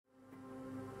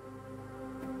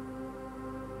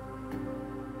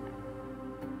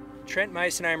Trent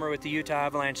Meisenheimer with the Utah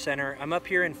Avalanche Center. I'm up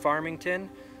here in Farmington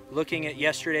looking at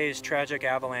yesterday's tragic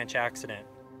avalanche accident.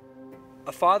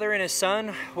 A father and his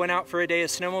son went out for a day of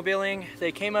snowmobiling.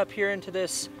 They came up here into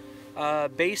this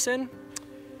basin.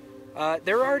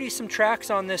 There were already some tracks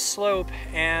on this slope,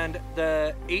 and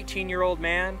the 18-year-old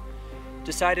man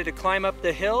decided to climb up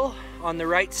the hill on the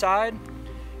right side.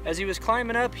 As he was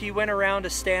climbing up, he went around a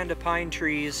stand of pine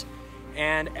trees,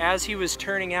 and as he was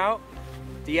turning out,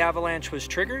 the avalanche was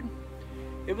triggered.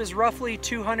 It was roughly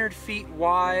 200 feet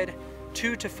wide,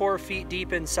 2 to 4 feet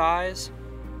deep in size.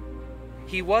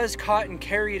 He was caught and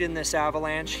carried in this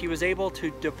avalanche. He was able to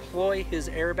deploy his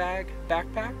airbag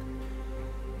backpack,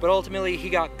 but ultimately he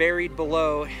got buried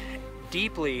below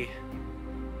deeply.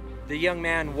 The young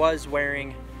man was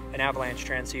wearing an avalanche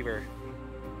transceiver.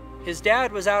 His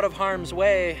dad was out of harm's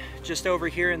way just over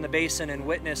here in the basin and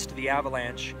witnessed the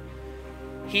avalanche.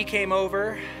 He came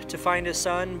over to find his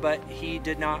son, but he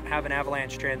did not have an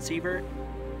avalanche transceiver.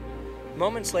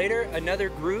 Moments later, another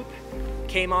group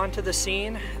came onto the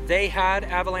scene. They had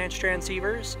avalanche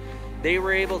transceivers. They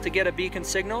were able to get a beacon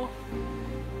signal.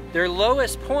 Their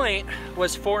lowest point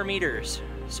was 4 meters,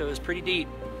 so it was pretty deep.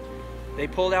 They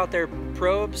pulled out their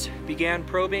probes, began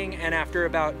probing, and after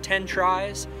about 10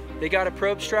 tries, they got a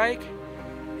probe strike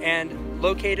and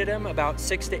located him about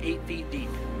 6 to 8 feet deep.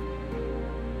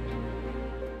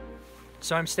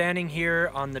 So I'm standing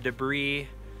here on the debris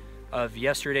of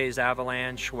yesterday's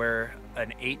avalanche where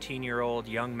an 18-year-old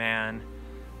young man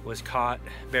was caught,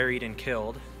 buried, and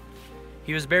killed.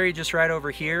 He was buried just right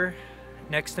over here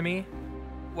next to me.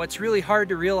 What's really hard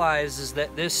to realize is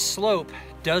that this slope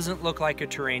doesn't look like a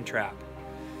terrain trap,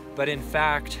 but in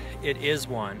fact it is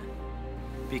one,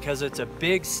 because it's a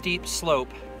big steep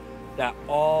slope that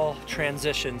all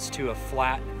transitions to a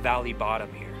flat valley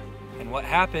bottom here. And what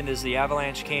happened is the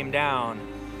avalanche came down,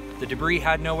 the debris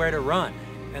had nowhere to run,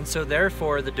 and so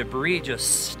therefore the debris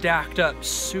just stacked up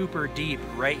super deep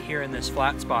right here in this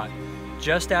flat spot,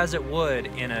 just as it would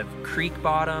in a creek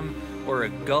bottom or a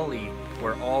gully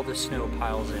where all the snow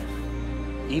piles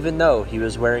in. Even though he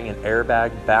was wearing an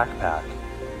airbag backpack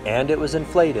and it was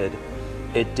inflated,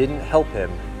 it didn't help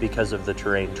him because of the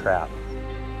terrain trap.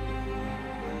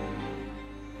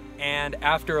 And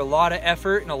after a lot of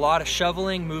effort and a lot of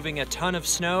shoveling, moving a ton of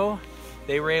snow,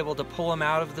 they were able to pull him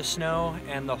out of the snow,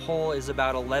 and the hole is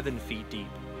about 11 feet deep.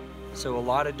 So a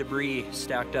lot of debris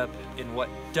stacked up in what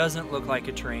doesn't look like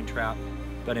a terrain trap,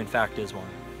 but in fact is one.